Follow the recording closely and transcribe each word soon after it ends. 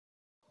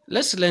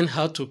Let's learn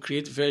how to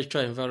create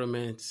virtual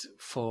environment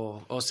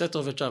or set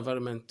up virtual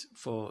environment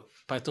for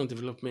Python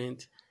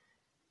development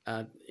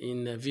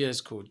in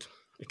VS Code.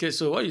 Okay,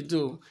 so what you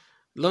do,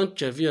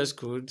 launch a VS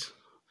Code.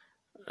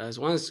 As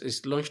once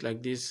it's launched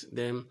like this,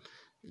 then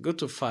go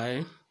to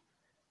File,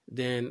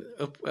 then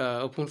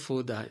open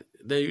folder.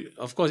 Then,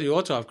 of course, you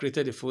ought to have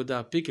created a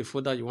folder. Pick a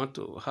folder you want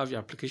to have your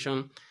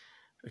application.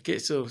 Okay,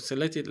 so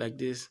select it like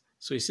this.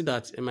 So you see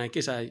that in my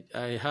case, I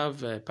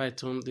have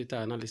Python data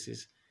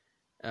analysis.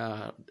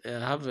 I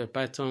have a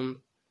Python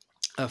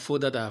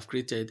folder that I've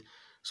created.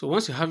 So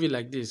once you have it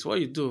like this, what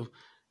you do,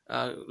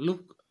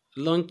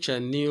 launch a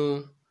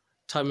new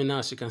terminal,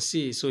 as you can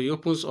see. So it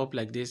opens up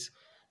like this.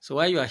 So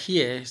while you are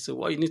here, so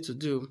what you need to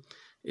do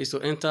is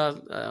to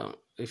enter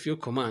a few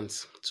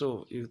commands.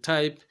 So you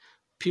type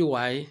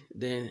py,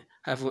 then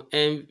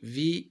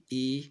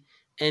 -mve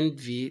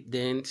env,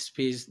 then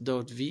space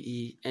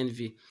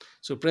 .venv.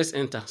 So press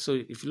enter. So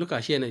if you look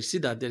at here, now you see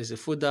that there is a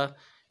folder,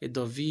 a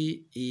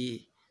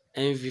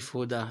 .venv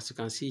folder, as you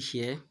can see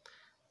here,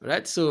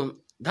 right? So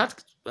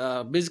that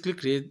basically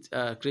creates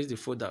the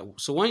folder.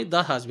 So when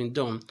that has been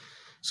done,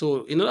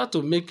 so in order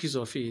to make use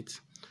of it,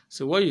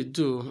 so what you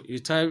do, you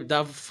type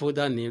that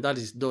folder name, that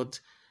is .venv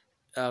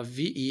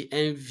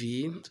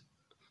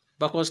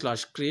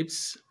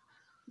 /scripts,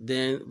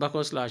 then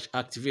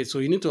 /activate. So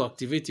you need to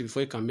activate it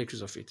before you can make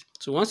use of it.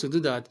 So once you do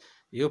that,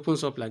 it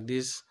opens up like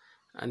this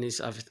and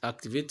it's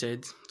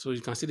activated. So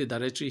you can see the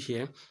directory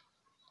here.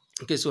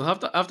 Okay, so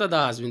after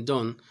that has been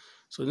done,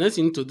 so the next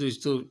thing you need to do is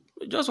to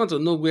just want to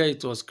know where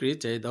it was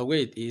created or where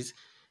it is.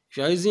 If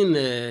you are using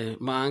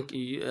Mac,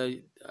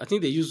 I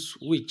think they use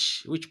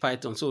which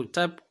Python. So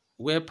type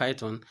where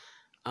Python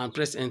and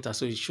press enter.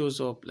 So it shows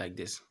up like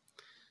this.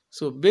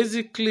 So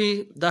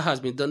basically that has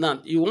been done.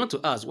 Now you want to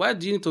ask, why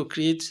would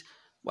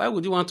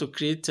you want to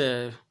create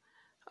a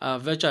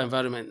virtual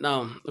environment?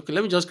 Now, okay,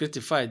 let me just create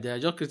a file there. I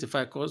just create a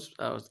file called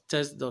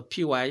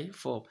test.py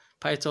for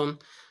Python.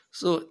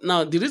 So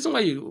now the reason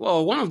why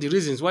one of the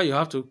reasons why you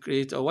have to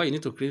create, or why you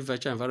need to create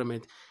virtual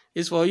environment,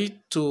 is for you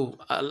to,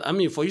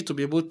 for you to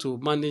be able to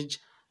manage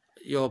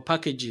your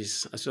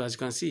packages, as you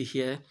can see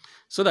here,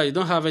 so that you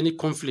don't have any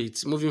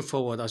conflicts moving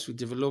forward as you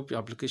develop your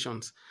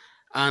applications.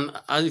 And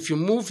if you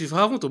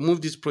happen to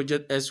move this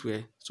project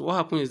elsewhere, so what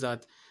happens is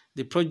that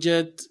the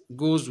project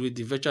goes with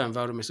the virtual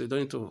environment, so you don't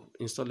need to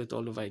install it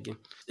all over again.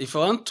 If I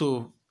want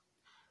to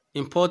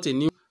import a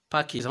new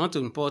package, I want to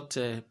import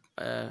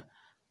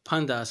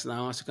pandas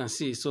now, as you can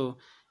see. So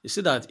you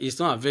see that it's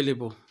not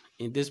available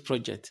in this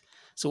project.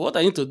 So what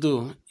I need to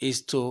do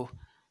is to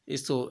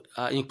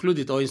include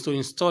it, or is to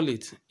install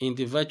it in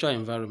the virtual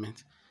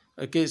environment.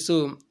 Okay,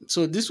 so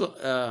this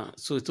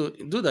so to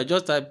do that,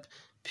 just type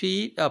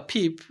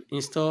pip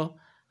install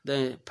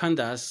the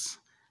pandas.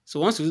 So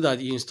once you do that,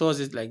 it installs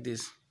it like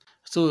this.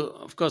 So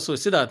of course, so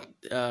see that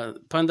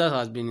pandas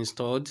has been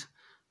installed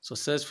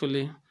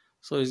successfully.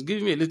 So it's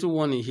giving me a little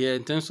warning here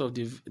in terms of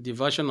the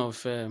version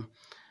of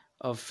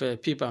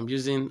pip I'm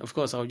using. Of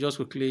course, I'll just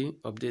quickly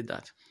update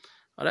that.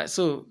 All right,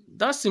 so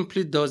that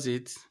simply does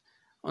it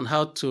on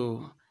how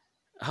to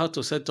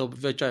set up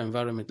virtual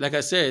environment. Like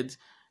I said,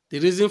 the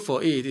reason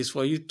for it is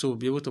for you to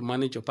be able to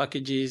manage your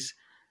packages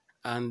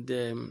and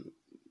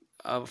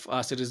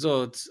as a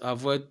result,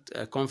 avoid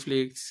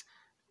conflicts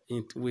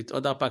with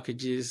other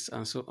packages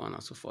and so on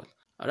and so forth.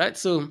 All right,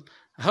 so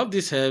I hope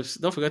this helps.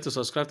 Don't forget to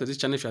subscribe to this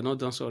channel if you have not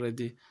done so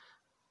already.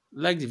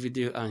 Like the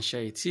video and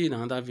share it. See you in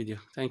another video.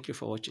 Thank you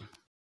for watching.